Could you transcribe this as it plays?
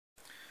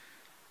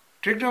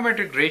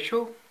Trigonometric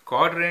ratio,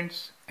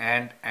 quadrants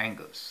and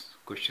angles.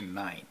 Question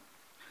 9.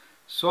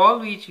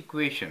 Solve each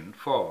equation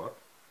for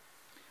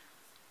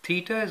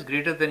theta is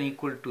greater than or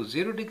equal to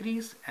 0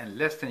 degrees and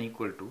less than or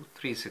equal to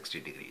 360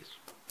 degrees.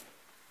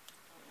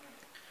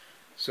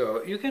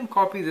 So you can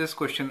copy this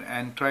question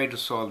and try to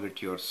solve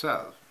it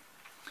yourself.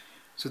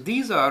 So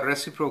these are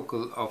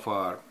reciprocal of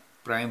our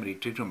primary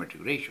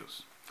trigonometric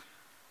ratios.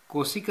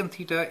 Cosecant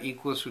theta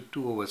equals to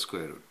 2 over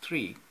square root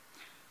 3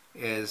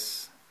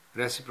 is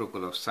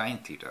reciprocal of sine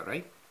theta,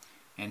 right?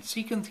 And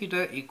secant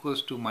theta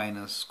equals to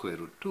minus square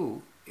root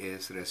 2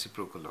 is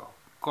reciprocal of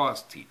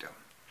cos theta.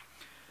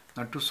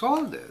 Now to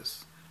solve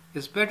this,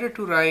 it's better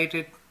to write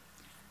it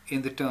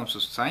in the terms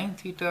of sine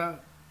theta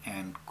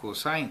and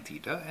cosine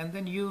theta and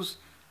then use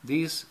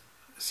these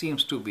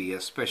seems to be a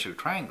special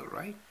triangle,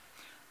 right?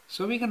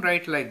 So we can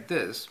write like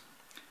this.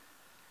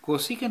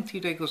 Cosecant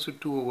theta equals to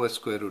 2 over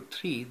square root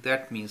 3.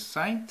 That means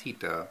sine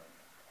theta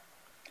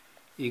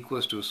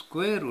equals to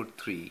square root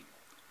 3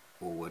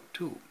 over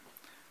 2.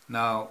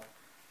 Now,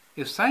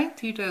 if sine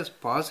theta is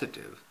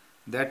positive,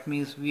 that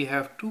means we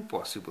have two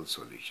possible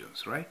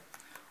solutions, right?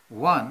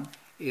 One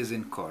is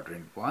in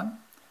quadrant 1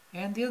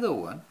 and the other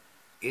one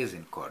is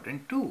in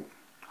quadrant 2.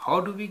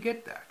 How do we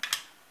get that?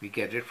 We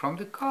get it from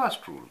the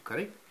cast rule,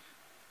 correct?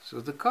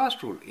 So the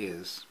cast rule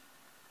is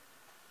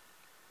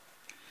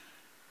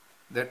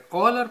that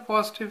all are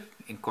positive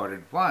in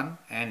quadrant 1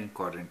 and in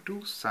quadrant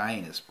 2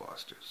 sine is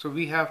positive. So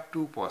we have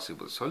two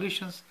possible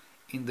solutions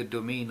in the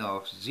domain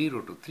of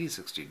 0 to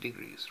 360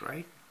 degrees,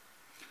 right?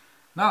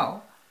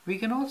 Now we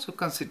can also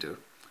consider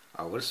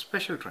our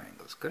special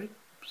triangles, correct?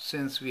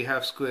 Since we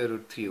have square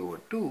root 3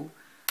 over 2,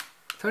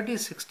 30,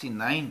 60,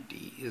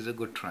 90 is a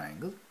good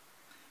triangle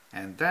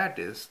and that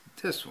is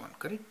this one,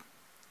 correct?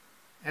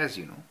 As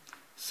you know,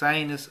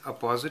 sine is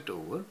opposite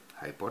over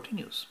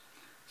hypotenuse.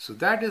 So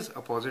that is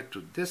opposite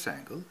to this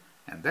angle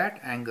and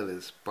that angle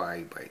is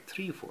pi by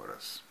 3 for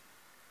us,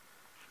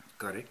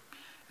 correct?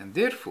 And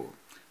therefore,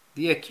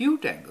 the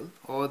acute angle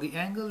or the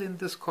angle in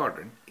this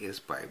quadrant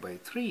is pi by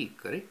 3,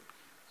 correct?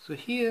 So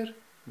here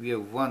we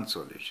have one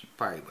solution,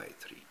 pi by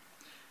 3.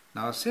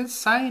 Now since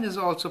sine is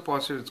also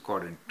positive in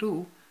quadrant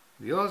 2,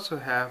 we also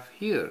have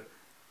here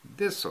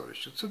this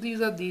solution. So these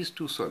are these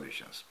two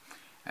solutions.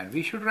 And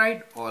we should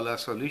write all our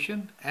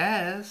solution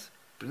as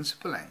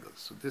principal angles.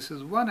 So this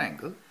is one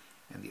angle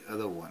and the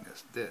other one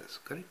is this,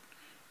 correct?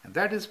 And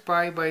that is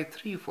pi by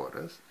 3 for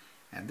us.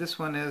 And this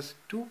one is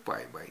 2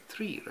 pi by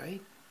 3,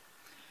 right?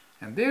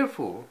 And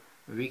therefore,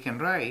 we can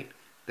write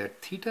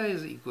that theta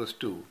is equals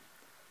to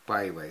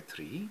pi by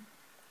 3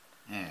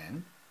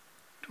 and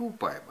 2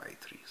 pi by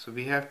 3. So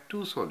we have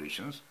two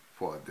solutions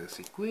for this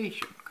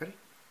equation, correct?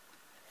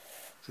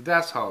 So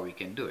that's how we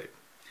can do it.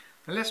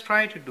 Now let's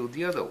try to do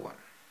the other one.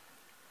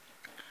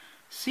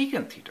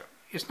 Secant theta.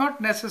 It's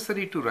not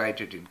necessary to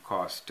write it in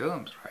cos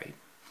terms, right?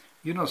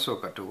 You know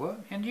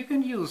SOHCAHTOA, and you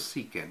can use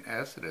secant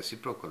as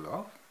reciprocal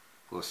of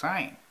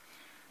cosine.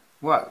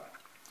 Well,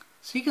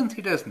 secant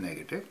theta is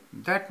negative.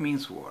 That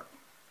means what?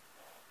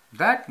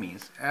 That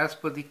means as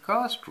per the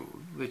cast rule,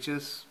 which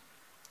is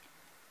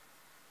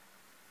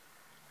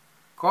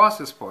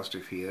cos is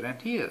positive here and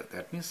here.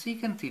 That means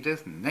secant theta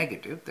is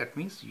negative. That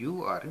means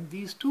you are in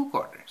these two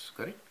quadrants,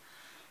 correct?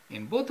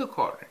 In both the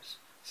quadrants,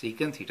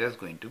 secant theta is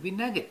going to be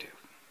negative.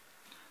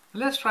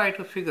 Let's try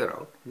to figure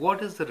out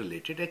what is the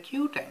related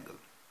acute angle.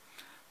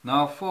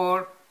 Now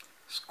for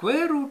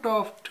square root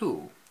of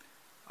 2,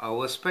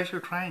 our special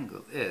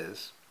triangle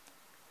is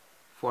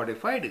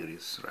 45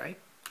 degrees, right?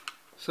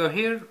 So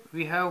here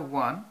we have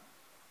 1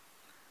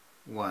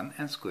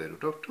 and square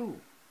root of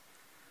 2.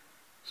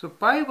 So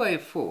pi by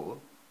 4,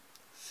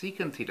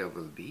 secant theta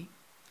will be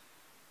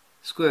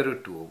square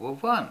root 2 over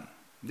 1.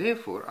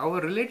 Therefore,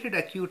 our related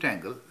acute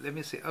angle, let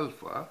me say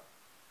alpha,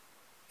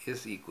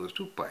 is equals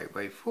to pi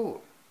by 4.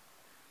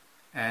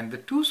 And the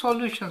two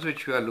solutions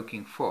which we are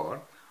looking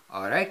for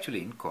are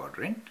actually in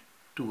quadrant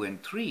 2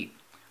 and 3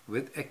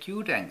 with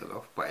acute angle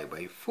of pi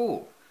by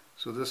 4.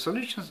 So the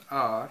solutions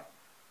are,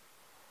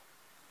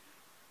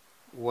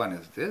 one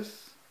is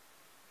this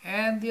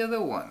and the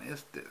other one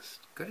is this,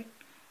 correct?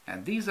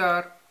 And these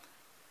are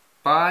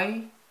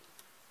pi,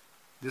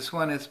 this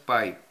one is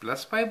pi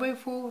plus pi by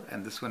 4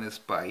 and this one is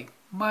pi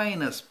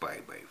minus pi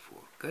by 4,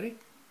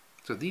 correct?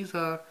 So these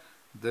are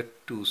the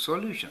two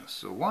solutions.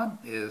 So one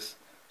is,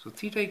 so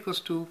theta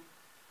equals to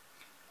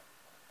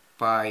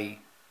pi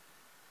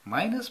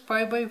minus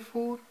pi by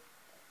 4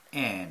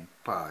 and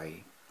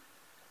pi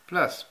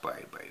plus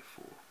pi by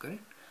 4,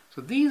 correct?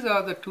 So these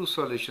are the two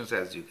solutions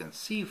as you can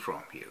see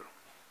from here,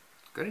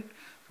 correct?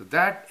 So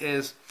that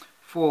is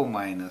 4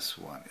 minus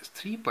 1 is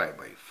 3 pi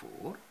by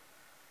 4,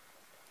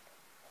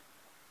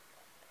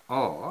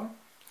 or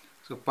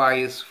so pi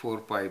is 4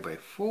 pi by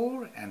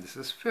 4 and this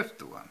is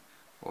fifth one,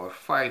 or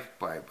 5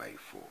 pi by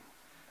 4.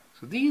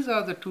 So these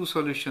are the two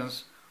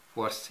solutions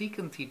for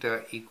secant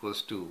theta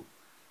equals to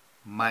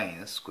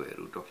minus square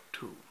root of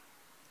 2,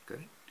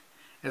 correct?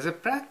 As a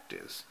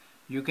practice,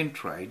 you can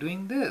try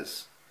doing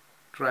this.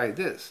 Try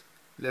this.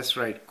 Let's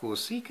write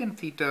cosecant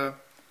theta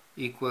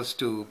equals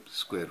to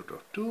square root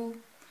of 2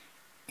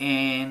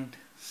 and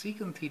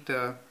secant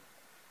theta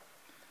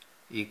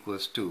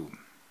equals to,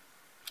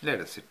 let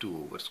us say,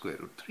 2 over square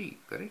root 3,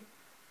 correct?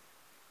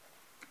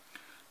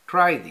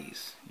 Try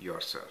these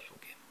yourself,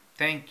 okay?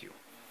 Thank you.